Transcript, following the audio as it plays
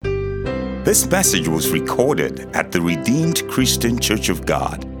This message was recorded at the Redeemed Christian Church of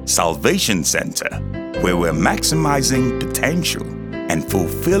God, Salvation Center, where we're maximizing potential and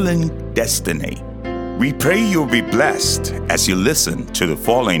fulfilling destiny. We pray you'll be blessed as you listen to the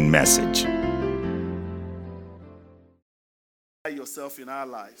following message. Yourself in our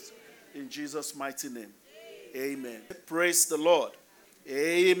lives. In Jesus' mighty name. Amen. Praise the Lord.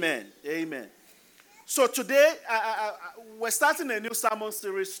 Amen. Amen. So today, we're starting a new sermon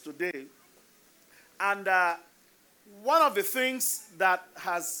series today. And one of the things that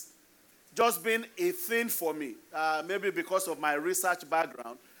has just been a thing for me, maybe because of my research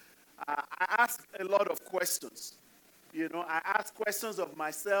background, I ask a lot of questions. You know, I ask questions of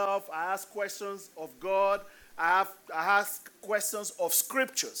myself. I ask questions of God. I ask questions of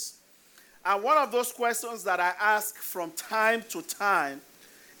scriptures. And one of those questions that I ask from time to time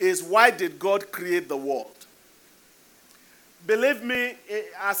is, why did God create the world? Believe me,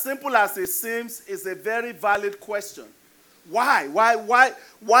 as simple as it seems, is a very valid question. Why? Why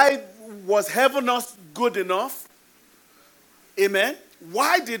was heaven not good enough? Amen.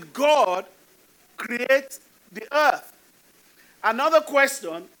 Why did God create the earth? Another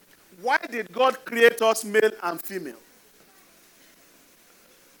question, why did God create us male and female?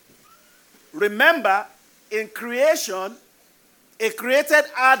 Remember, in creation, He created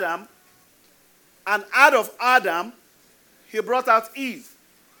Adam, and out of Adam, He brought out Eve.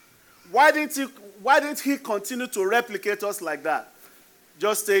 Why didn't He continue to replicate us like that?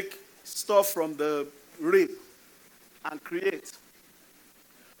 Just take stuff from the rib and create.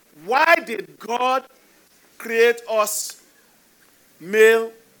 Why did God create us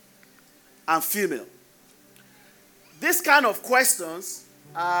male and female? This kind of questions,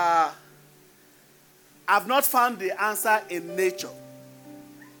 I've not found the answer in nature.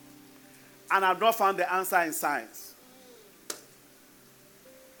 And I've not found the answer in science.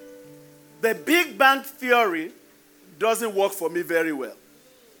 The Big Bang Theory doesn't work for me very well.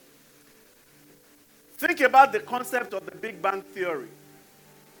 Think about the concept of the Big Bang Theory.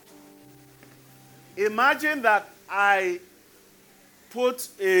 Imagine that I put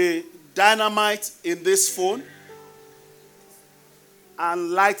a dynamite in this phone and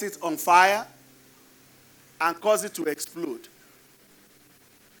light it on fire and cause it to explode.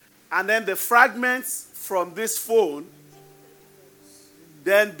 And then the fragments from this phone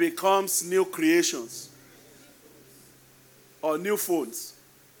then becomes new creations or new phones.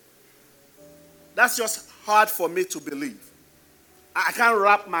 That's just hard for me to believe. I can't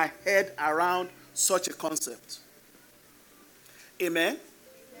wrap my head around such a concept. Amen?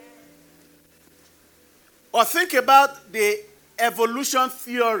 Or think about the evolution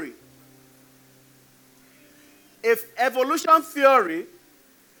theory. If evolution theory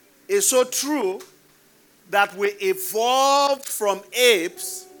is so true that we evolved from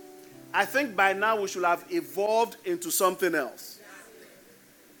apes, I think by now we should have evolved into something else.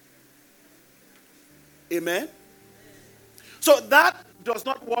 Amen? So that does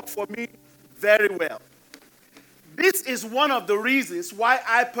not work for me very well. This is one of the reasons why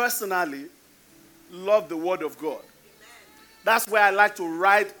I personally love the Word of God. That's why I like to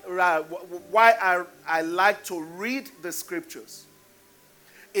why I like to read the scriptures.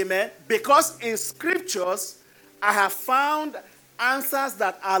 Amen. Because in scriptures, I have found answers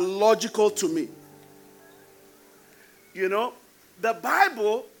that are logical to me. You know, the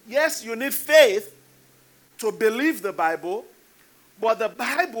Bible, yes, you need faith to believe the Bible, but the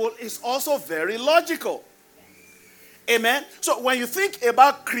Bible is also very logical. Amen. So when you think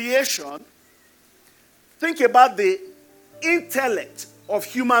about creation, think about the intellect of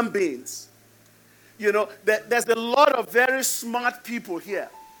human beings. You know, there's a lot of very smart people here.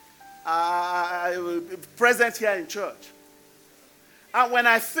 Present here in church. And when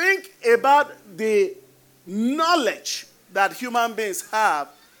I think about the knowledge that human beings have,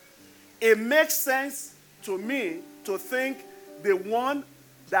 it makes sense to me to think the one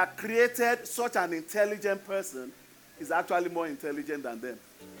that created such an intelligent person is actually more intelligent than them.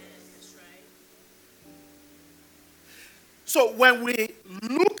 That's right. So when we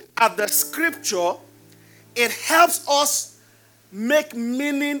look at the scripture, it helps us make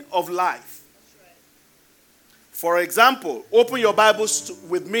meaning of life. For example, open your Bibles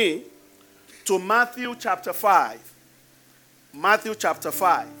with me to Matthew chapter 5. Matthew chapter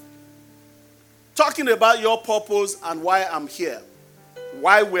 5. Talking about your purpose and why I'm here.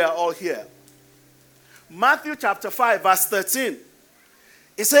 Why we are all here. Matthew chapter 5 verse 13.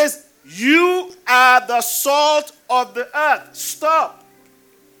 It says, you are the salt of the earth. Stop.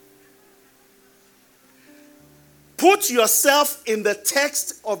 Put yourself in the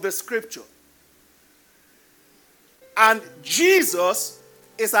text of the scripture. And Jesus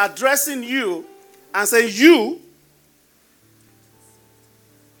is addressing you and saying, you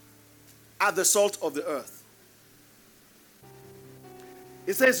are the salt of the earth.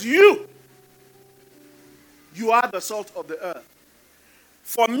 It says, you are the salt of the earth.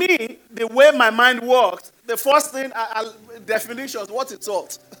 For me, the way my mind works, the first thing, definitions, what is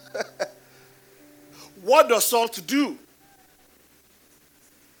salt? What does salt do?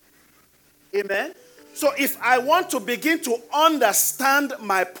 Amen? So if I want to begin to understand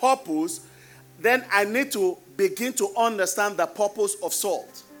my purpose, then I need to begin to understand the purpose of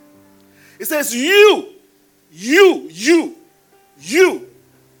salt. It says, you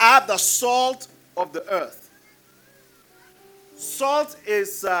are the salt of the earth. Salt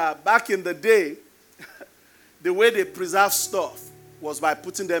is, back in the day, the way they preserve stuff was by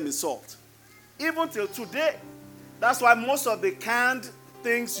putting them in salt. Even till today. That's why most of the canned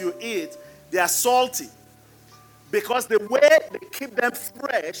things you eat, they are salty. Because the way they keep them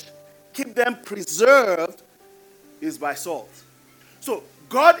fresh, keep them preserved, is by salt. So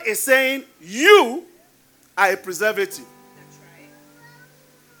God is saying, you are a preservative. That's right.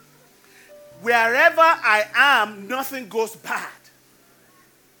 Wherever I am, nothing goes bad.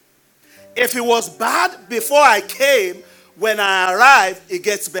 If it was bad before I came, when I arrive, it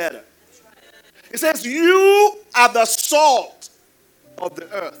gets better. It says, you are the salt of the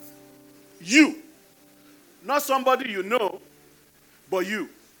earth. You. Not somebody you know, but you.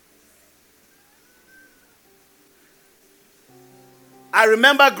 I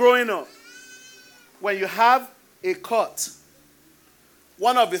remember growing up, when you have a cut,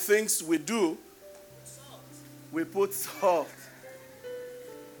 one of the things we do, we put salt.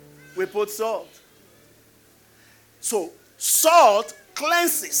 We put salt. So, salt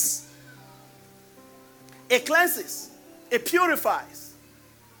cleanses. It cleanses. It purifies.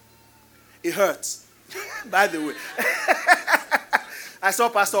 It hurts. By the way. I saw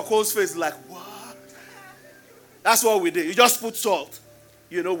Pastor Cole's face like, what? That's what we did. You just put salt,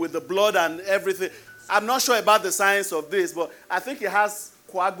 with the blood and everything. I'm not sure about the science of this, but I think it has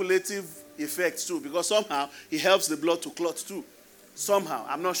coagulative effects too, because somehow it helps the blood to clot too. Somehow.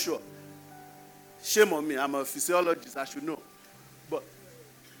 I'm not sure. Shame on me. I'm a physiologist. I should know. But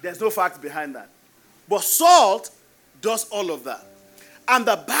there's no fact behind that. But salt does all of that. And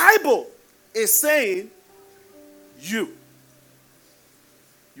the Bible is saying, you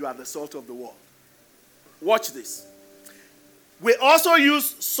are the salt of the world. Watch this. We also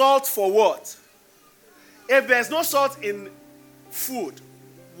use salt for what? If there's no salt in food,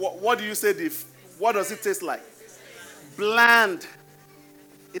 what do you say? What does it taste like? Bland.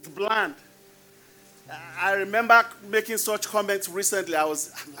 It's bland. I remember making such comments recently. I'm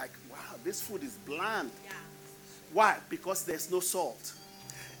like, wow, this food is bland. Yeah. Why? Because there's no salt.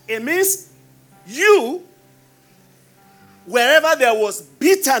 It means wherever there was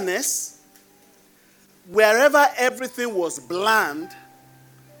bitterness, wherever everything was bland,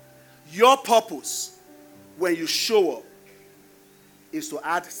 your purpose when you show up is to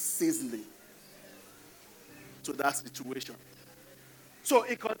add seasoning to that situation. So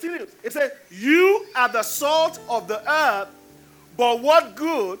it continues. It says, you are the salt of the earth, but what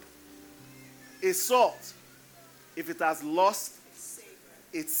good is salt if it has lost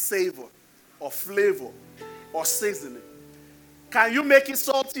its savor or flavor or seasoning? Can you make it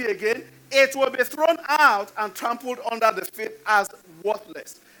salty again? It will be thrown out and trampled under the feet as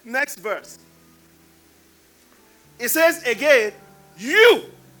worthless. Next verse. It says again, you.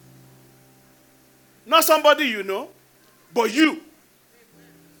 Not somebody you know, but you.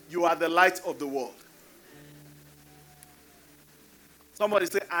 You are the light of the world. Somebody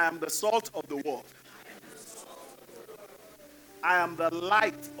say, I am the salt of the world. I am the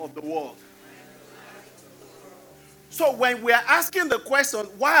light of the world. So when we are asking the question,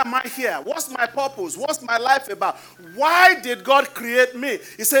 why am I here? What's my purpose? What's my life about? Why did God create me?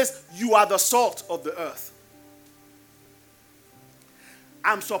 He says, you are the salt of the earth.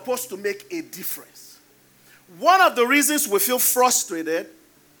 I'm supposed to make a difference. One of the reasons we feel frustrated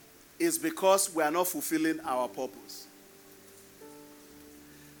is because we are not fulfilling our purpose.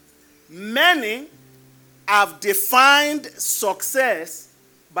 Many have defined success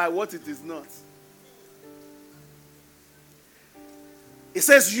by what it is not. It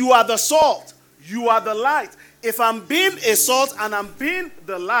says, you are the salt. You are the light. If I'm being a salt and I'm being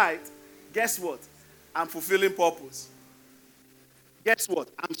the light, guess what? I'm fulfilling purpose. Guess what?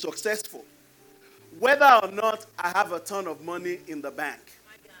 I'm successful. Whether or not I have a ton of money in the bank.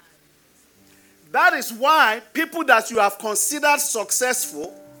 That is why people that you have considered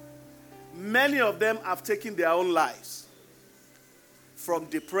successful, many of them have taken their own lives from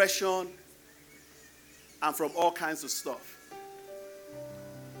depression and from all kinds of stuff.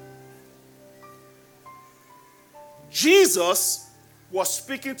 Jesus was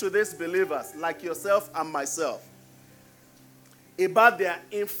speaking to these believers, like yourself and myself, about their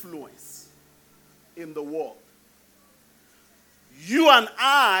influence in the world. You and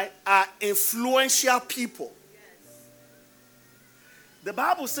I are influential people. The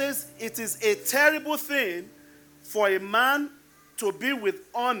Bible says it is a terrible thing for a man to be with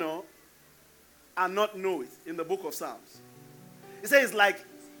honor and not know it, in the book of Psalms. It says it's like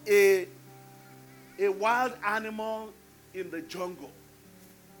a wild animal in the jungle,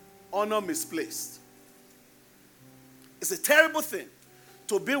 honor misplaced. It's a terrible thing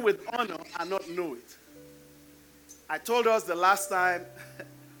to be with honor and not know it. I told us the last time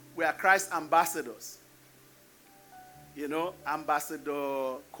we are Christ ambassadors. You know,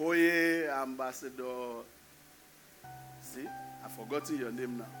 Ambassador Koye, Ambassador... See, I've forgotten your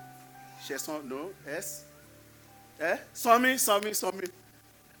name now. Sheson, no, S? Sanni.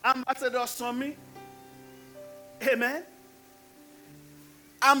 Ambassador Sanni. Amen.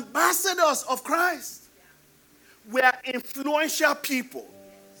 Ambassadors of Christ. We are influential people.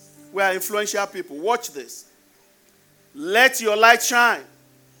 We are influential people. Watch this. Let your light shine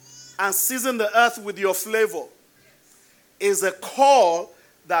and season the earth with your flavor is a call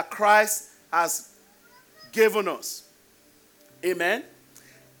that Christ has given us. Amen.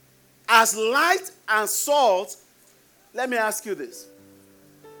 As light and salt, let me ask you this.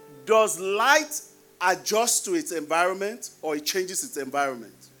 Does light adjust to its environment or it changes its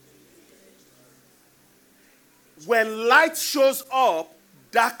environment? When light shows up,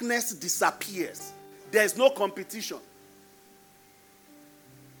 darkness disappears. There is no competition.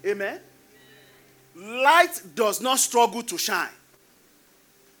 Amen? Light does not struggle to shine.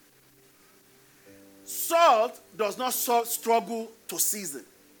 Salt does not struggle to season.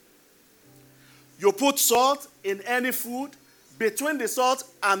 You put salt in any food, between the salt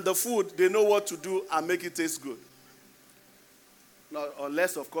and the food, they know what to do and make it taste good. Now,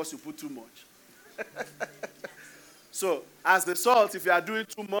 unless, of course, you put too much. So, as the salt, if you are doing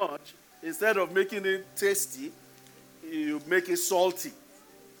too much, instead of making it tasty, you make it salty.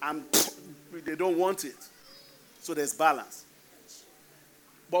 And they don't want it. So there's balance.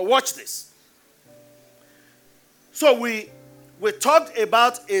 But watch this. So we talked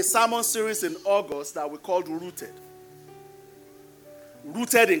about a sermon series in August that we called Rooted.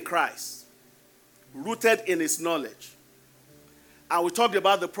 Rooted in Christ. Rooted in His knowledge. And we talked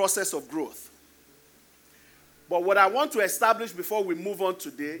about the process of growth. But what I want to establish before we move on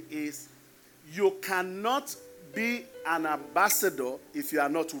today is you cannot be an ambassador if you are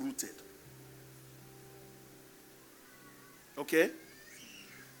not rooted. Okay?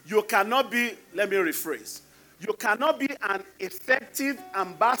 You cannot be, let me rephrase. You cannot be an effective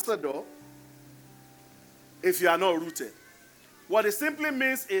ambassador if you are not rooted. What it simply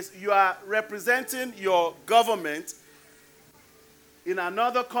means is you are representing your government in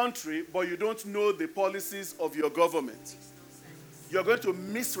another country, but you don't know the policies of your government. You're going to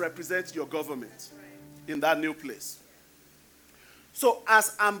misrepresent your government in that new place. So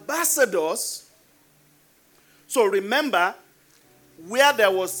as ambassadors, so remember, where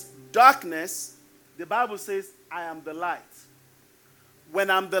there was darkness, the Bible says, I am the light. When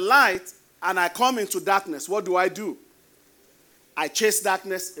I'm the light and I come into darkness, what do? I chase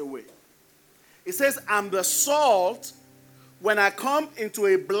darkness away. It says, I'm the salt. When I come into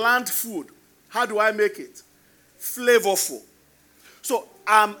a bland food, how do I make it? Flavorful. So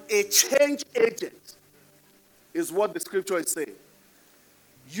I'm a change agent, is what the scripture is saying.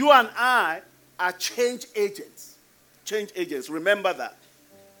 You and I are change agents. Change agents. Remember that.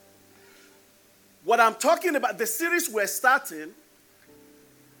 What I'm talking about, the series we're starting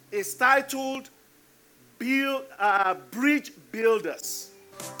is titled Bridge Builders.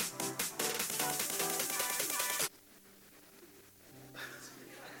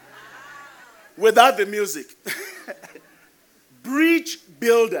 Without the music. Bridge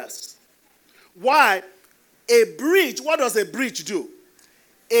builders. Why? A bridge, what does a bridge do?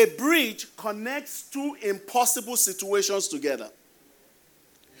 A bridge connects two impossible situations together.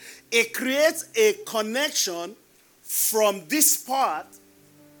 It creates a connection from this part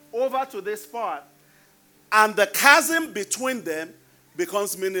over to this part, and the chasm between them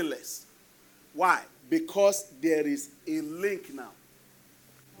becomes meaningless. Why? Because there is a link now.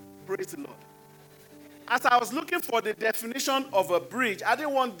 Praise the Lord. As I was looking for the definition of a bridge, I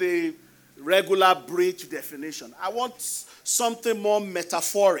didn't want the regular bridge definition. I want something more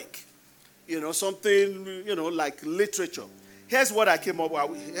metaphoric. Something, like literature. Here's what I came up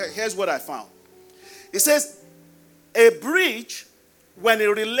with. Here's what I found. It says, a bridge, when it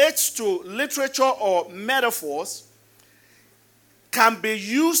relates to literature or metaphors, can be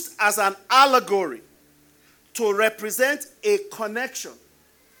used as an allegory to represent a connection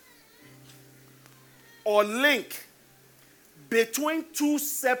or link between two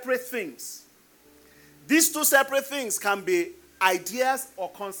separate things. These two separate things can be ideas or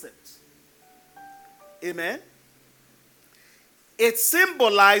concepts. Amen? It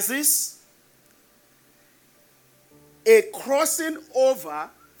symbolizes a crossing over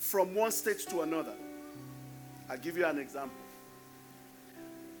from one state to another. I'll give you an example.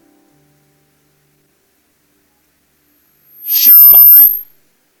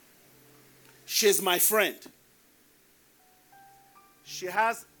 She's my friend. She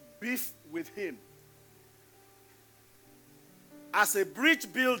has beef with him. As a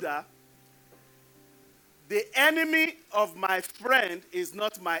bridge builder, the enemy of my friend is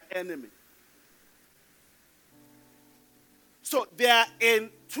not my enemy. So they are in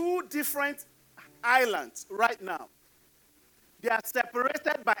two different islands right now. They are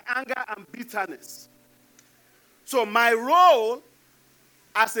separated by anger and bitterness. So my role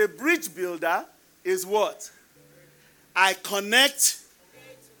as a bridge builder is what? I connect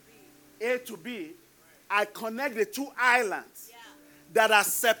A to B. I connect the two islands that are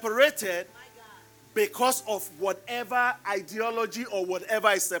separated because of whatever ideology or whatever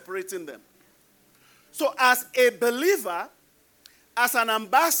is separating them. So as a believer, as an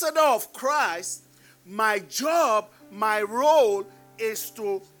ambassador of Christ, my job, my role is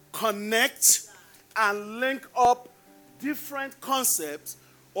to connect and link up different concepts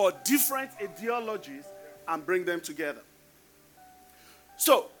or different ideologies and bring them together.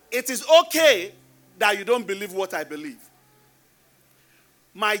 So it is okay that you don't believe what I believe.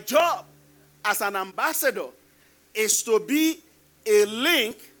 My job as an ambassador is to be a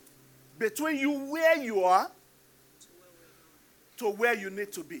link between you where you are to where you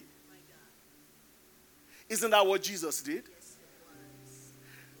need to be. Isn't that what Jesus did?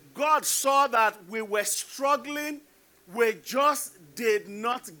 God saw that we were struggling, we just did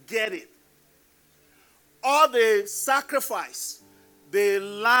not get it. All the sacrifice, the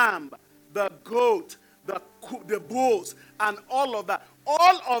lamb, the goat, the bulls, and all of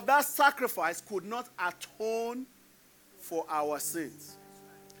that sacrifice could not atone for our sins.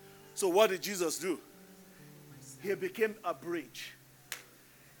 So what did Jesus do? He became a bridge.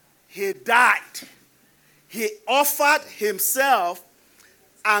 He died. He offered himself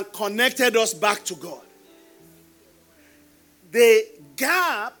and connected us back to God. The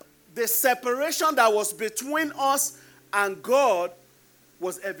gap, the separation that was between us and God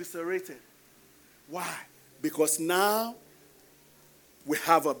was eviscerated. Why? Because now we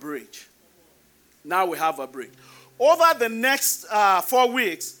have a bridge. Now we have a bridge. Over the next 4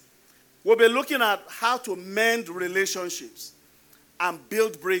 weeks, we'll be looking at how to mend relationships and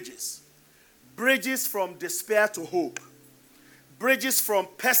build bridges. Bridges from despair to hope. Bridges from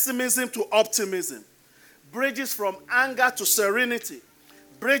pessimism to optimism. Bridges from anger to serenity.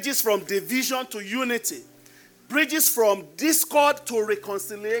 Bridges from division to unity. Bridges from discord to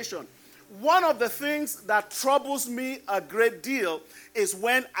reconciliation. One of the things that troubles me a great deal is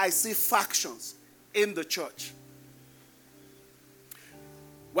when I see factions in the church.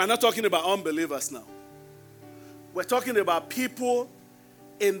 We're not talking about unbelievers now. We're talking about people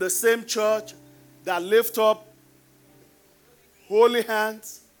in the same church that lift up holy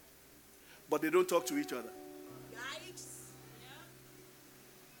hands, but they don't talk to each other.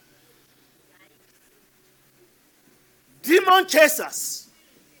 Demon chasers.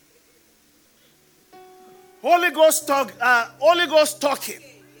 Holy Ghost talking.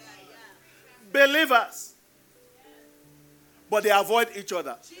 Believers. But they avoid each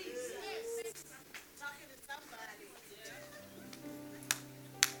other.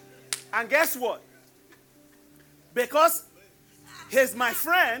 And guess what? Because he's my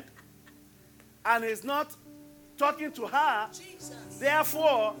friend and he's not talking to her,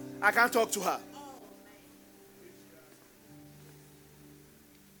 therefore I can't talk to her.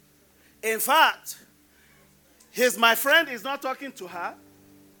 In fact, he's my friend, he's not talking to her.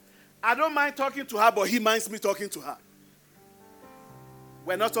 I don't mind talking to her, but he minds me talking to her.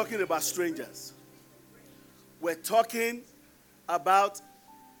 We're not talking about strangers. We're talking about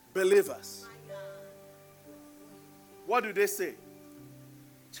believers. What do they say?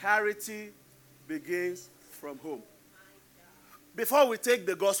 Charity begins from home. Before we take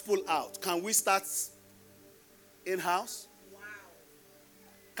the gospel out, can we start in-house?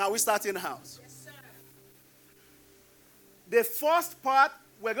 Can we start in-house? Yes, sir. The first part,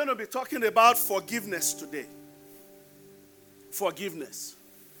 we're going to be talking about forgiveness today. Forgiveness.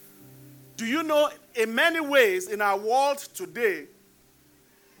 Do you know, in many ways, in our world today,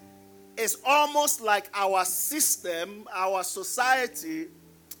 it's almost like our system, our society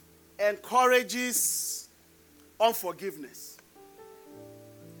encourages Unforgiveness.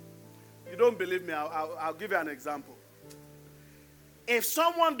 You don't believe me? I'll give you an example. If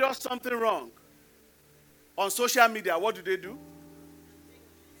someone does something wrong on social media, what do?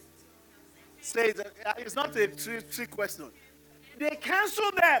 Say it's not a trick question. They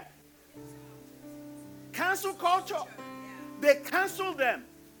cancel them. Cancel culture. They cancel them.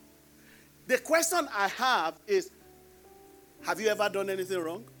 The question I have is, have you ever done anything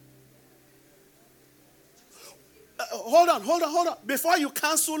wrong? Hold on. Before you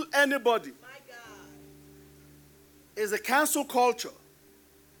cancel anybody, it's a cancel culture.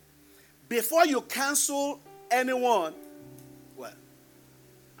 Before you cancel anyone, well,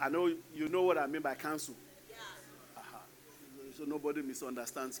 I know you know what I mean by cancel. So nobody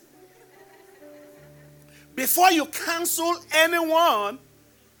misunderstands me. Before you cancel anyone,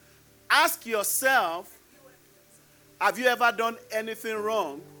 ask yourself, have you ever done anything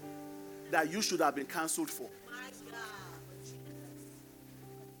wrong that you should have been canceled for?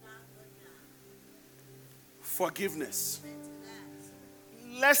 Forgiveness.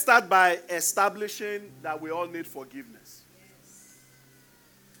 Let's start by establishing that we all need forgiveness.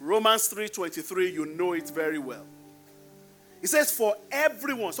 Romans 3:23, you know it very well. It says for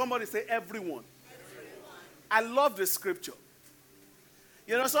everyone. Somebody say everyone. I love the scripture.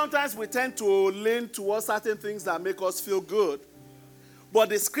 You know, sometimes we tend to lean towards certain things that make us feel good. But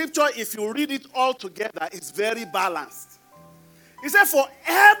the scripture, if you read it all together, is very balanced. He said for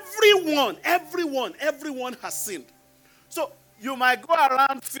everyone has sinned. So you might go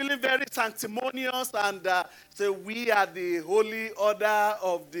around feeling very sanctimonious and say we are the holy order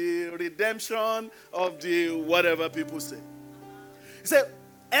of the redemption of the whatever people say. He said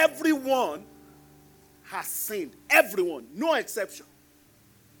everyone has sinned. Everyone, no exception.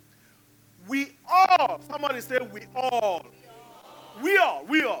 We all, somebody say we all. We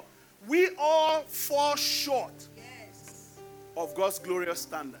all fall short of God's glorious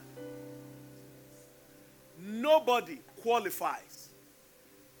standard. Nobody qualifies.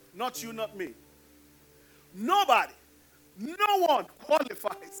 Not you, not me. Nobody. No one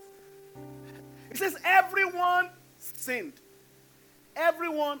qualifies. It says everyone sinned.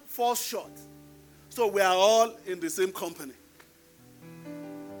 Everyone falls short. So we are all in the same company.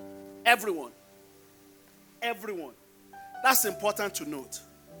 Everyone. That's important to note.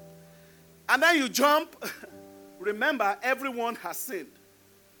 And then you jump. Remember, everyone has sinned.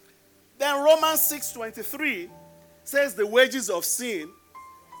 Then Romans 6:23 says the wages of sin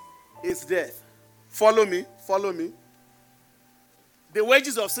is death. Follow me. The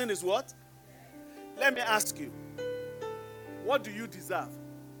wages of sin is what? Let me ask you. What do you deserve?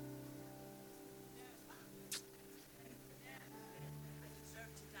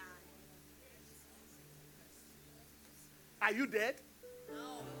 Are you dead?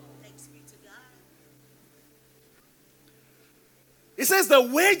 No, thanks be to God. It says the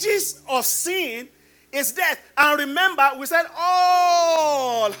wages of sin is death. And remember, we said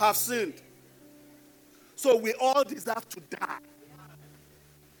all have sinned. So we all deserve to die.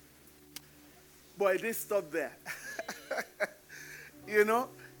 But it didn't stop there. You know,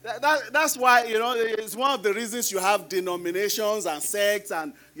 that's why, you know, it's one of the reasons you have denominations and sects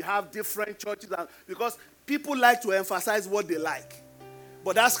and you have different churches. Because people like to emphasize what they like.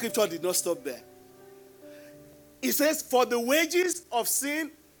 But that scripture did not stop there. It says, for the wages of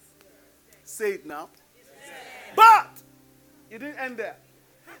sin, say it now. But, it didn't end there.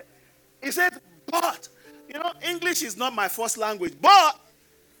 It said, but. You know, English is not my first language. But,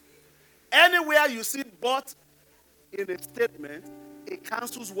 anywhere you see but in a statement, it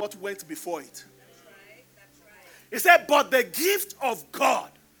cancels what went before it. That's right. It said, but the gift of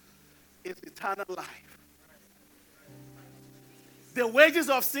God is eternal life. The wages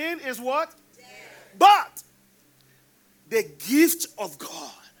of sin is what? Death. But the gift of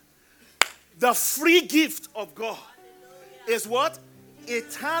God, the free gift of God is what?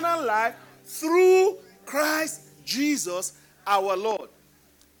 Eternal life through Christ Jesus our Lord.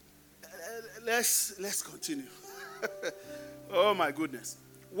 Let's continue. Oh my goodness.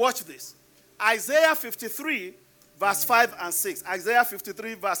 Watch this. Isaiah 53 verse 5 and 6. Isaiah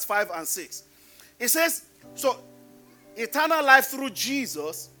 53 verse 5 and 6. It says, so eternal life through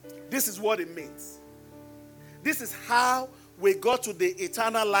Jesus, this is what it means. This is how we got to the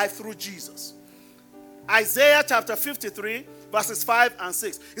eternal life through Jesus. Isaiah chapter 53 verses 5 and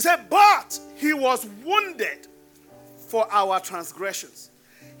 6. It said, but he was wounded for our transgressions.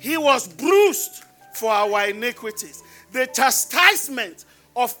 He was bruised for our iniquities. The chastisement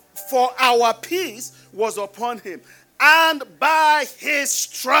for our peace was upon him. And by his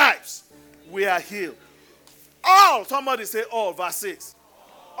stripes we are healed. All, somebody say all, verse 6.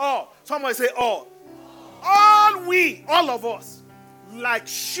 All, somebody say all. All all of us, like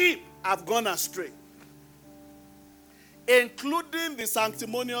sheep, have gone astray, including the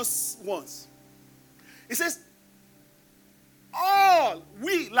sanctimonious ones. It says, all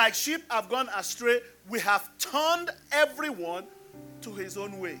we, like sheep, have gone astray. We have turned everyone to his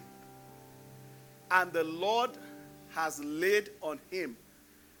own way. And the Lord has laid on him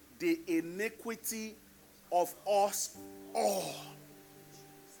the iniquity of us all.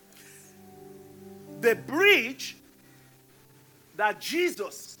 The bridge that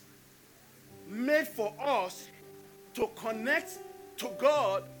Jesus made for us to connect to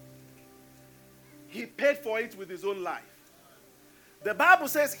God, he paid for it with his own life. The Bible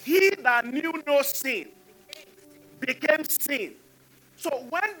says, he that knew no sin became sin. So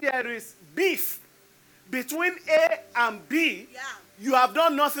when there is beef between A and B, you have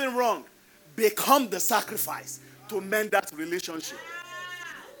done nothing wrong. Become the sacrifice to mend that relationship.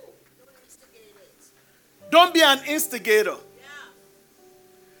 Don't be an instigator.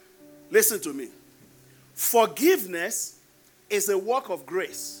 Listen to me. Forgiveness is a work of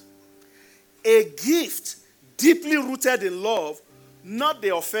grace, a gift deeply rooted in love, not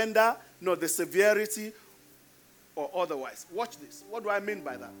the offender, nor the severity or otherwise. Watch this. What do I mean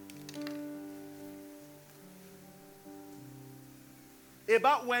by that?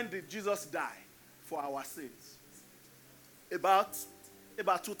 About when did Jesus die for our sins? About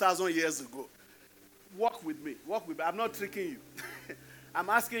 2,000 years ago. Walk with me. Walk with me. I'm not tricking you. I'm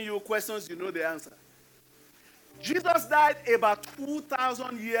asking you questions you know the answer. Jesus died about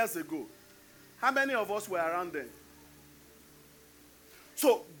 2,000 years ago. How many of us were around then?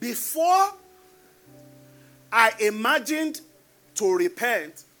 So before I imagined to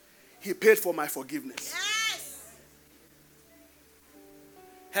repent, he paid for my forgiveness. Yes.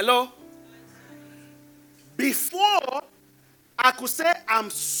 Hello? Before I could say I'm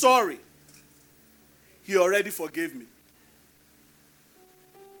sorry, he already forgave me.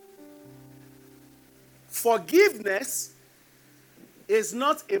 Forgiveness is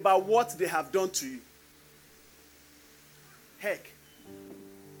not about what they have done to you. Heck,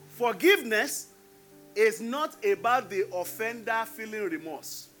 forgiveness is not about the offender feeling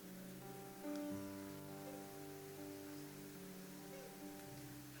remorse.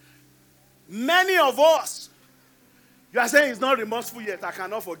 Many of us, you are saying he's not remorseful yet. I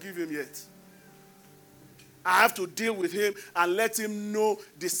cannot forgive him yet. I have to deal with him and let him know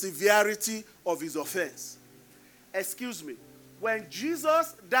the severity of his offense. Excuse me. When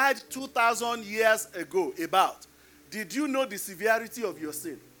Jesus died 2,000 years ago, did you know the severity of your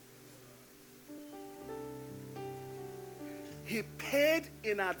sin? He paid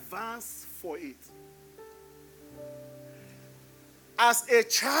in advance for it. As a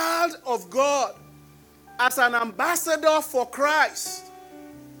child of God, as an ambassador for Christ,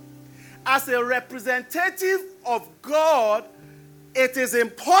 as a representative of God, it is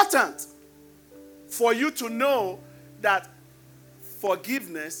important for you to know that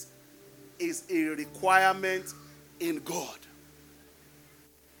forgiveness is a requirement in God.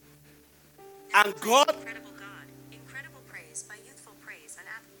 And God... Incredible praise by youthful praise and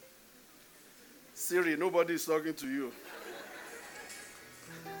Siri, nobody is talking to you.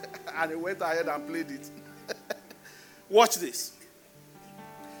 And he went ahead and played it. Watch this.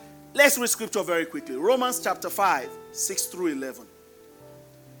 Let's read scripture very quickly. Romans chapter 5, 6 through 11.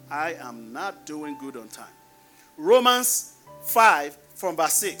 I am not doing good on time. Romans 5 from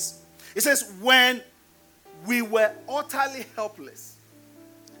verse 6. It says, when we were utterly helpless.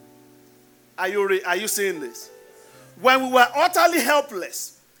 Are you seeing this? When we were utterly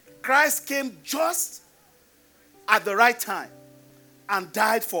helpless, Christ came just at the right time and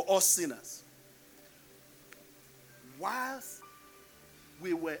died for us sinners. Whilst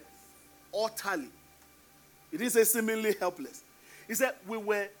we were utterly, it didn't say seemingly helpless. He said we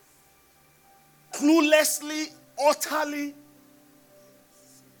were cluelessly, utterly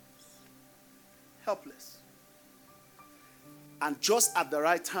helpless. And just at the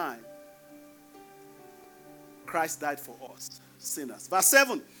right time, Christ died for us, sinners. Verse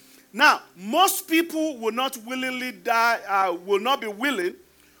 7. Now, most people will not willingly die, will not be willing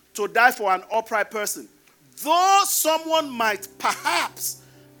to die for an upright person. Though someone might perhaps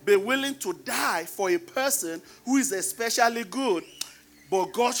be willing to die for a person who is especially good,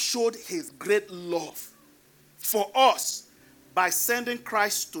 but God showed his great love for us by sending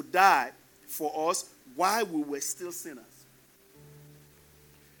Christ to die for us while we were still sinners.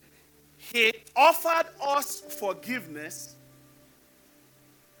 He offered us forgiveness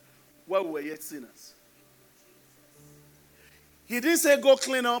while we were yet sinners. He didn't say go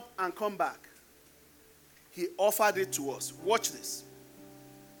clean up and come back. He offered it to us. Watch this.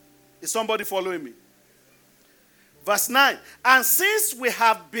 Is somebody following me? Verse 9. And since we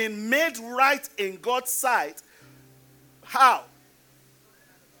have been made right in God's sight, how?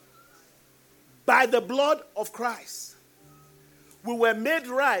 By the blood of Christ. We were made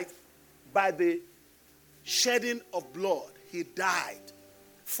right by the shedding of blood. He died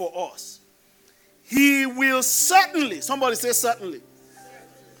for us. He will certainly, somebody say certainly,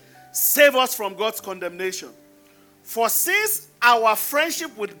 save us from God's condemnation. For since our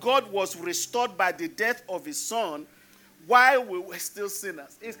friendship with God was restored by the death of his son, while we were still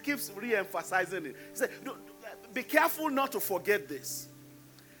sinners. It keeps re-emphasizing it. He said, be careful not to forget this.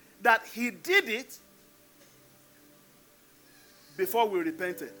 That he did it before we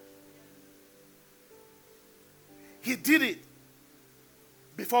repented. He did it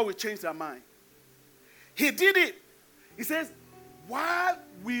before we changed our mind. He did it. He says, while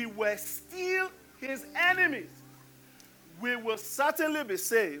we were still his enemies, we will certainly be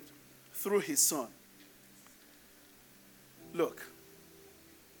saved through his son. Look.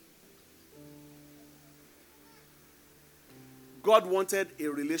 God wanted a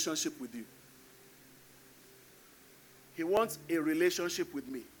relationship with you. He wants a relationship with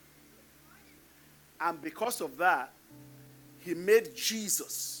me. And because of that, he made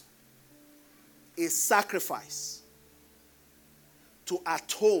Jesus a sacrifice to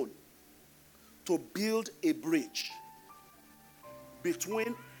atone, to build a bridge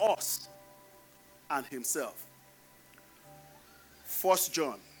between us and himself. 1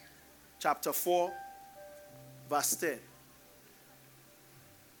 John chapter 4, verse 10.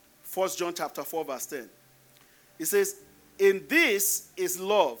 1 John chapter 4, verse 10. It says, in this is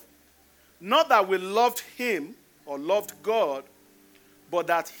love, not that we loved him or loved God, but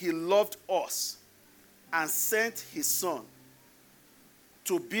that he loved us and sent his son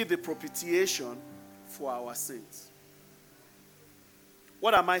to be the propitiation for our sins.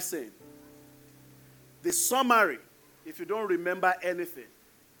 What am I saying? The summary, if you don't remember anything,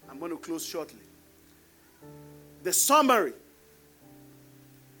 I'm going to close shortly. The summary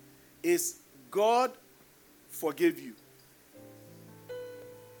is God forgave you.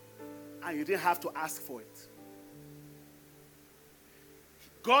 And you didn't have to ask for it.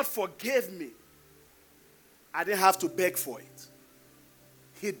 God forgave me. I didn't have to beg for it.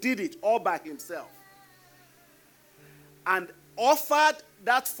 He did it all by himself. And offered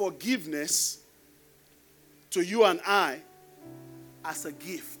that forgiveness to you and I as a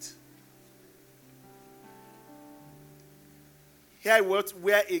gift. Here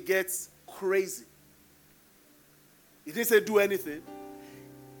where it gets crazy. He didn't say do anything.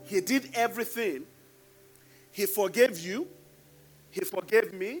 He did everything. He forgave you. He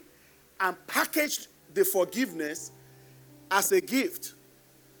forgave me. And packaged the forgiveness as a gift.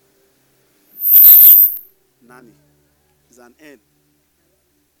 Nani is an N.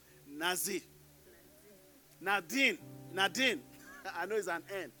 Nazi. Nadine. I know it's an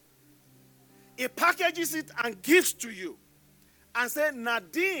N. He packages it and gives to you. And say,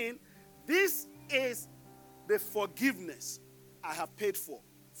 Nadine, this is the forgiveness I have paid for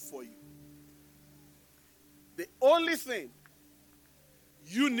you. The only thing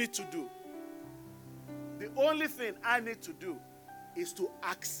you need to do, the only thing I need to do is to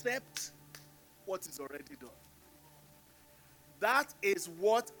accept what is already done. That is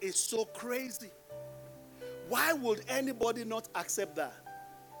what is so crazy. Why would anybody not accept that?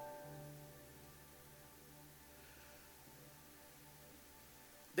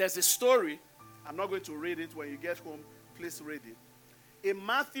 There's a story. I'm not going to read it. When you get home, please read it. In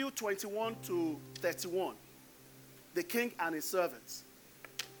Matthew 21 to 31, the king and his servants.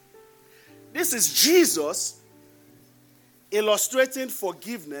 This is Jesus illustrating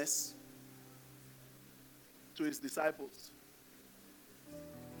forgiveness to his disciples.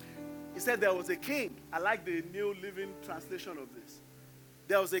 He said there was a king. I like the New Living Translation of this.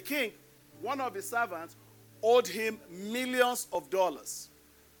 There was a king. One of his servants owed him millions of dollars.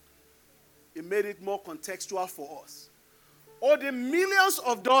 It made it more contextual for us. Owed him millions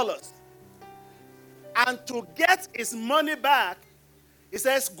of dollars. And to get his money back, he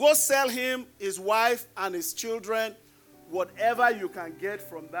says, go sell him, his wife, and his children. Whatever you can get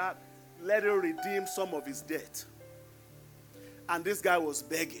from that, let it redeem some of his debt. And this guy was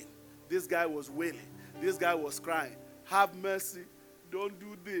begging. This guy was wailing. This guy was crying. Have mercy. Don't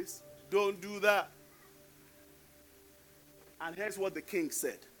do this. Don't do that. And here's what the king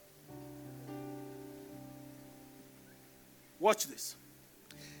said. Watch this.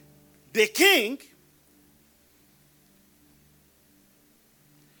 The king,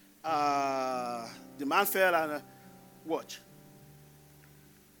 the man fell and watch.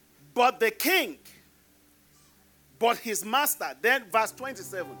 But the king, but his master, then verse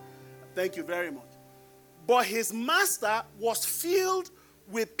 27. Thank you very much. But his master was filled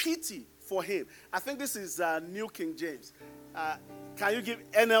with pity for him. I think this is New King James. Can you give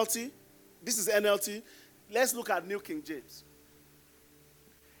NLT? This is NLT. Let's look at New King James.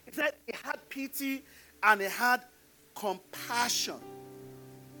 It said he had pity and he had compassion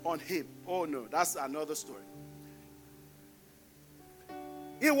on him. Oh no, that's another story.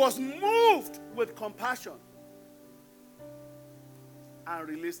 He was moved with compassion and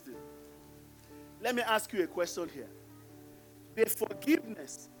released him. Let me ask you a question here. The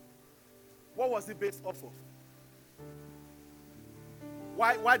forgiveness, what was it based off of?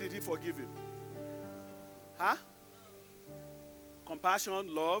 Why did he forgive him? Huh?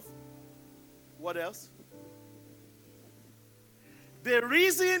 Compassion, love. What else? The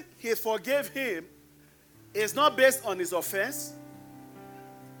reason he forgave him is not based on his offense.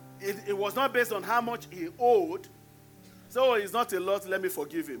 It was not based on how much he owed. So it's not a lot, let me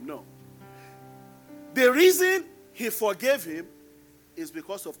forgive him. No. The reason he forgave him is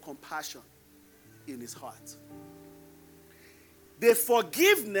because of compassion in his heart. The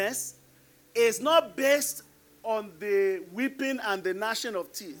forgiveness is not based on the weeping and the gnashing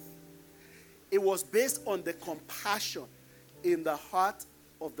of teeth. It was based on the compassion in the heart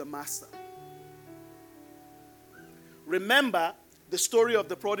of the master. Remember the story of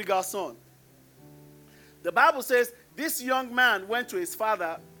the prodigal son. The Bible says this young man went to his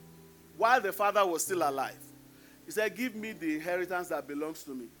father while the father was still alive. He said, give me the inheritance that belongs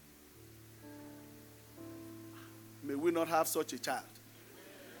to me. May we not have such a child.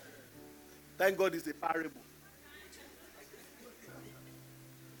 Thank God it's a parable.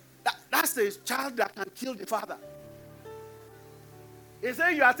 That's the child that can kill the father. He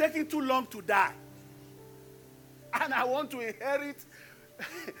said, you are taking too long to die. And I want to inherit.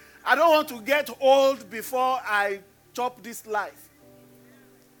 I don't want to get old before I chop this life.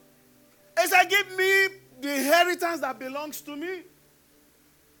 He said, give me the inheritance that belongs to me.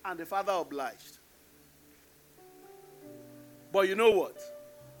 And the father obliged. But you know what?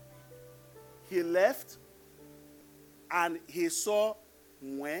 He left and he saw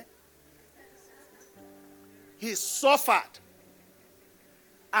when he suffered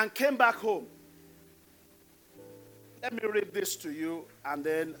and came back home. Let me read this to you and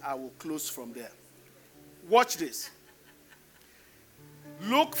then I will close from there. Watch this.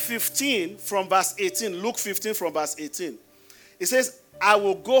 Luke 15 from verse 18. Luke 15 from verse 18. It says, I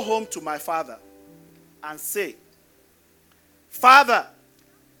will go home to my father and say, Father,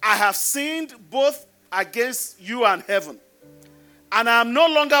 I have sinned both against you and heaven, and I am no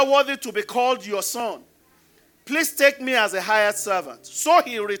longer worthy to be called your son. Please take me as a hired servant. So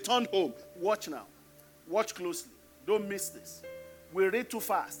he returned home. Watch now. Watch closely. Don't miss this. We read too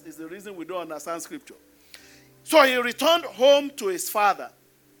fast. It's the reason we don't understand scripture. So he returned home to his father.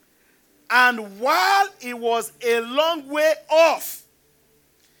 And while he was a long way off,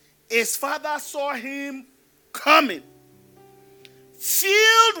 his father saw him coming.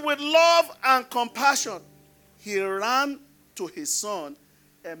 Filled with love and compassion, he ran to his son,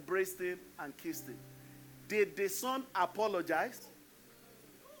 embraced him, and kissed him. Did the son apologize?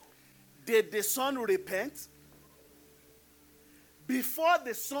 Did the son repent? Before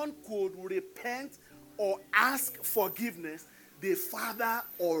the son could repent or ask forgiveness, the father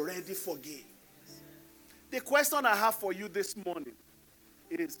already forgave. The question I have for you this morning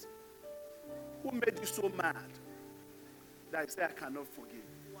is, who made you so mad that you say, I cannot forgive?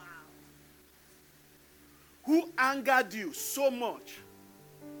 Wow. Who angered you so much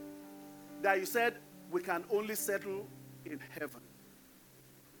that you said, we can only settle in heaven?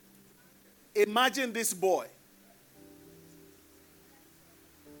 Imagine this boy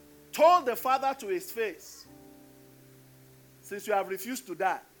told the father to his face, since you have refused to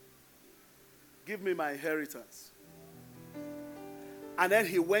die, give me my inheritance. And then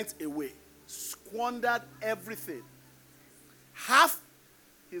he went away, squandered everything, half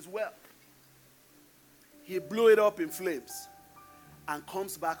his wealth. He blew it up in flames and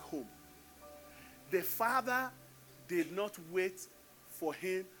comes back home. The father did not wait for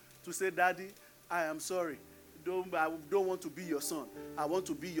him to say, Daddy, I am sorry. I don't want to be your son. I want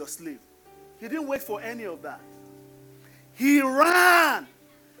to be your slave. He didn't wait for any of that. He ran.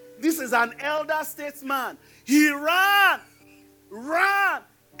 This is an elder statesman. He ran,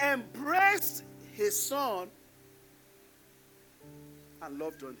 embraced his son, and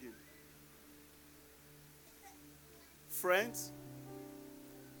loved on him. Friends,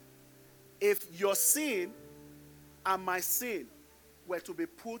 if your sin and my sin were to be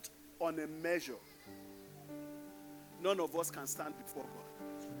put on a measure, none of us can stand before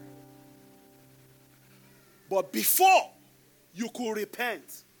God. But before you could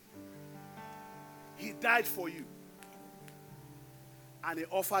repent, He died for you. And he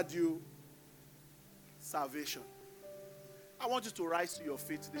offered you salvation. I want you to rise to your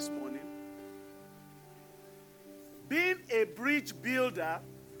feet this morning. Being a bridge builder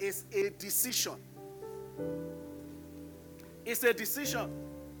is a decision. It's a decision.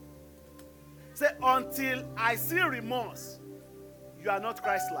 Say, until I see remorse, you are not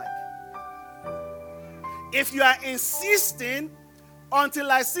Christ-like. If you are insisting,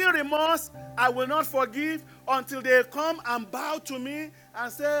 until I see remorse, I will not forgive, until they come and bow to me and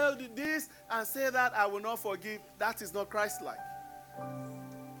say this and say that, I will not forgive, that is not Christ-like.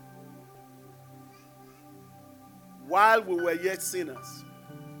 While we were yet sinners,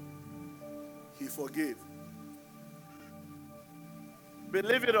 he forgave.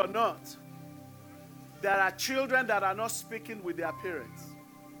 Believe it or not, there are children that are not speaking with their parents.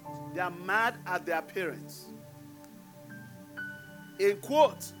 They are mad at their parents. In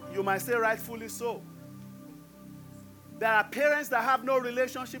quotes, you might say rightfully so. There are parents that have no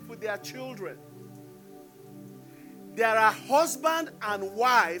relationship with their children. There are husband and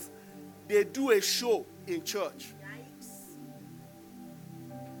wife, they do a show in church.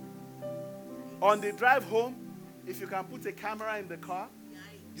 On the drive home, if you can put a camera in the car,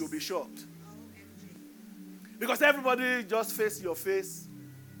 you'll be shocked. Because everybody just face your face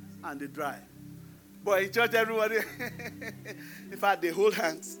and they drive. But in church, everybody, in fact, they hold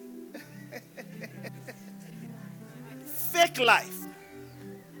hands. Fake life.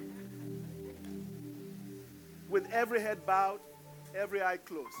 With every head bowed, every eye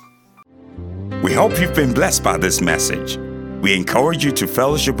closed. We hope you've been blessed by this message. We encourage you to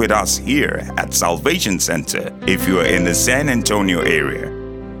fellowship with us here at Salvation Center if you are in the San Antonio area.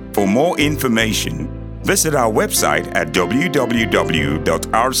 For more information, visit our website at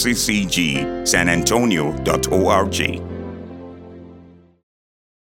www.rccgsanantonio.org.